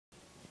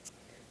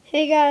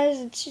Hey guys,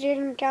 it's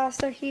Jaden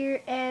McAllister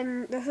here,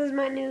 and this is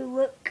my new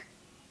look.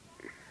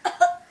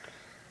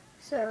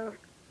 So,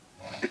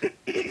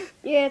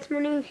 yeah, it's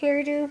my new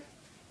hairdo.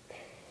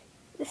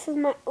 This is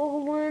my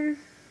old one.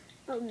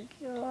 Oh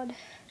god.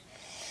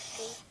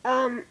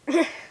 I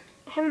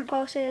haven't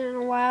posted in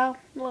a while.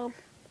 Well,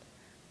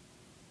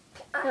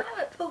 I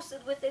haven't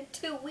posted within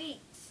 2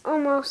 weeks.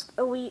 almost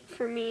a week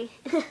for me.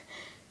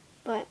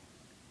 But,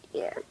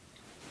 yeah.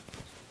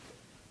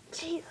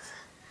 Jeez.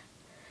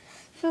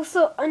 Feels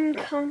so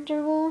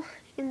uncomfortable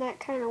in that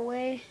kind of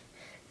way.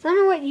 I don't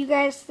know what you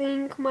guys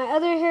think. My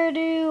other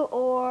hairdo,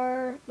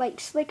 or like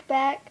slick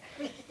back,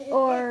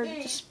 or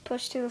just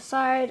push to the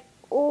side,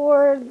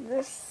 or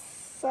this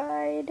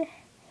side.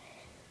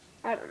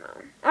 I don't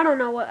know. I don't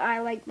know what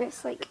I like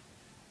best. Like,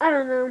 I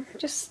don't know.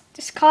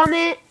 Just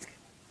comment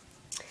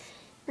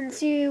and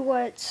see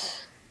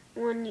what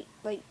one.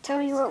 Like, tell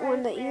me what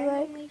one that you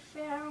like.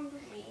 Found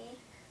me.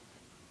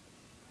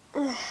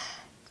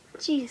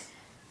 Jeez,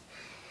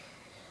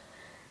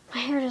 my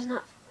hair does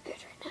not feel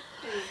good right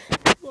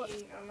now.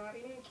 Dude, I'm not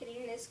even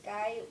kidding. This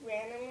guy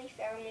randomly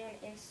found me on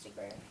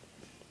Instagram,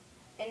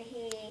 and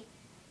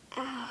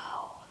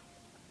Ow.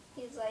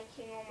 he's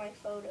liking all my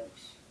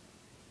photos.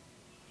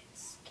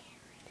 It's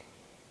scary.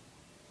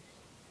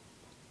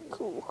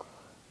 Cool.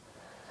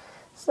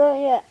 So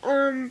yeah,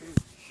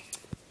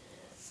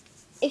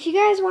 if you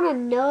guys want to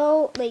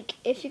know,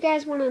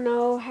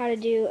 how to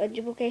do a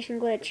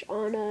duplication glitch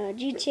on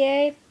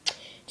GTA,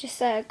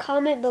 just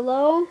comment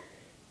below.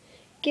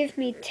 Give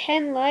me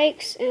 10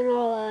 likes, and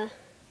I'll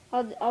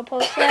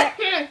post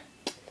that.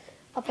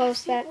 I'll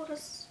post that,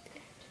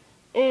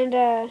 and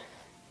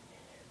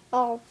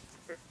I'll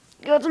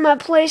go to my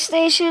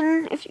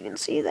PlayStation. If you can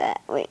see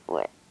that, wait,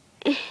 what?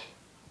 Just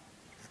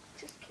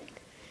kidding.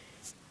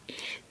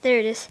 There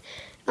it is.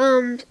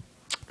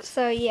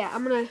 So yeah,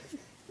 I'm gonna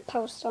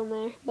post on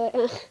there, but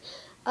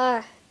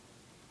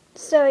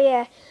so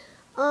yeah,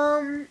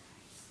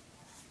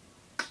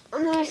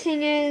 another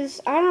thing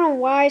is, I don't know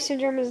why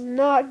Syndrome is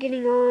not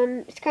getting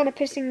on. It's kind of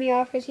pissing me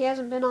off because he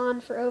hasn't been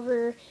on for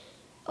over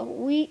a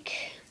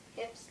week.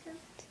 Hipster.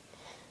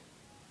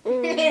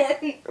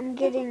 And I'm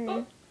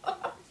getting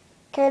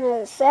kind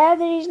of sad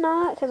that he's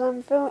not, because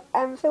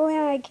I'm feeling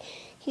like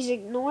he's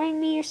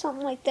ignoring me or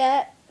something like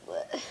that.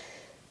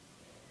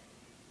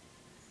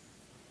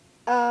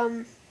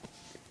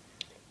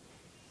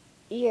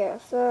 Yeah,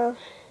 so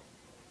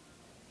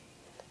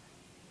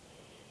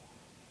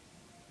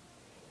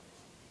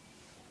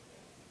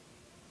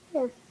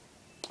yeah,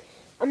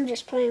 I'm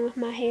just playing with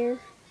my hair.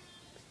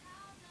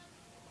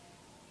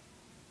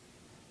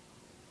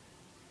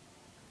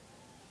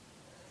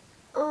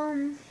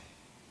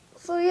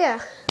 So yeah,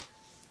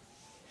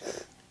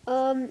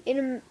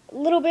 in a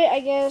little bit, I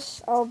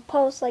guess I'll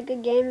post like a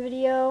game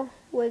video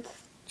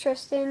with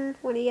Tristan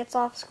when he gets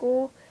off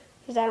school,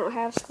 because I don't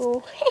have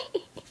school.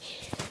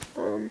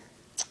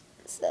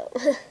 So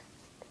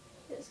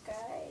This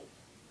guy.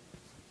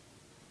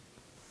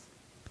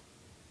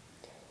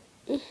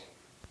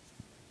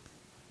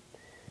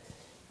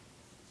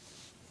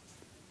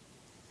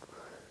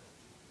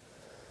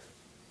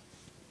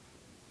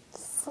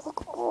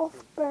 fuck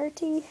off,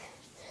 Bertie.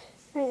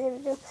 Right, there we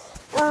go.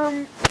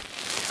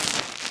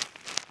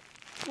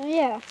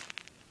 Yeah.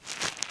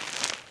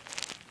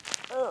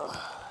 Ugh.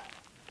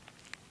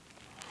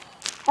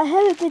 I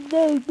haven't been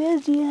very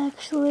busy,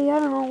 actually. I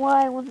don't know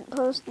why I wasn't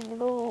posting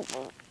at all,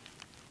 but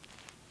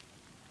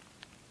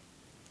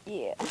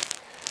yeah.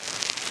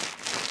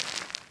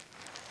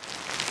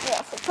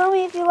 Yeah, so tell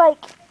me if you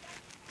like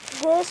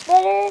this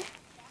better,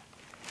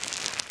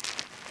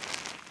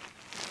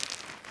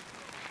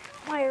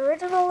 my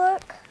original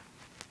look,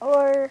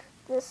 or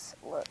this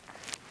look.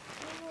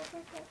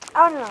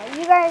 I don't know.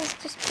 You guys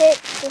just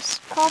pick,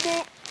 just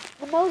comment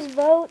the most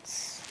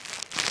votes,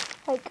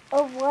 like,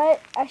 of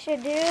what I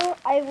should do.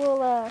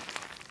 I'll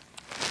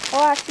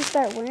actually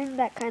start wearing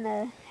that kind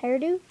of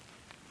hairdo.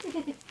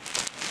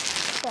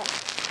 So,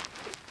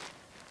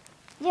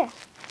 yeah.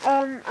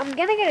 I'm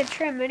gonna get a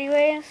trim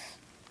anyways,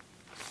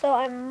 so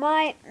I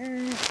might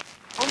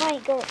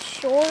go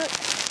short.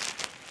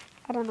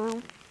 I don't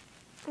know.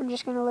 I'm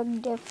just gonna look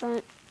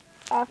different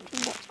after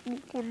next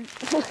weekend.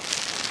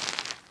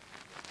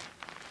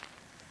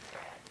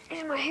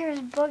 And my hair is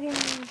bugging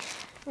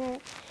me.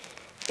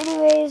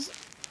 Anyways,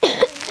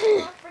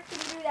 Don't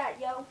freaking do that,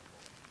 yo.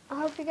 I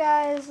hope you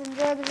guys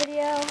enjoyed the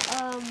video.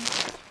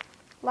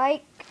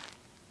 Like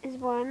is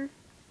 1,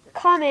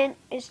 comment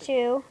is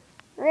 2,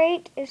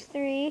 rate is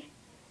 3,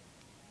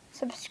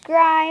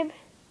 subscribe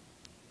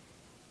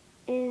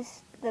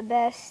is the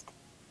best,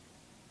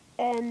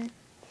 and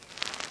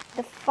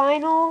the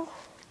final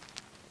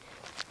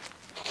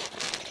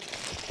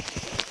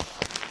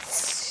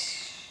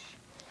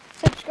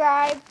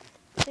subscribe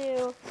to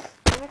Lynn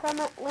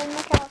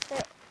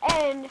McAllister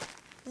and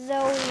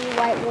Zoe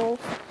White Wolf.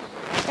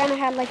 Kind of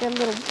had like a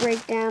little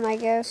breakdown, I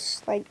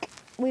guess. Like,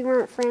 we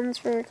weren't friends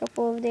for a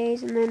couple of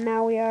days, and then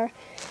now we are.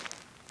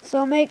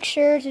 So make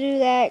sure to do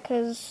that,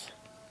 because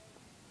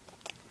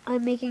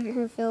I'm making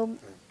her feel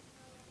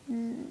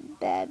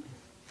bad.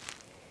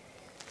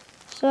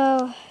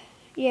 So,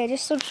 yeah,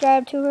 just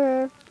subscribe to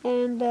her,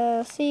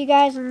 and see you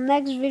guys in the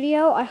next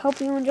video. I hope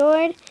you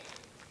enjoyed.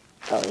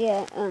 Oh,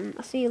 yeah,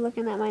 I see you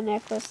looking at my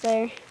necklace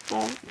there.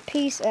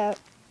 Peace out.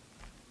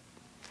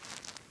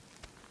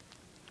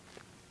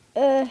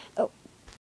 Oh.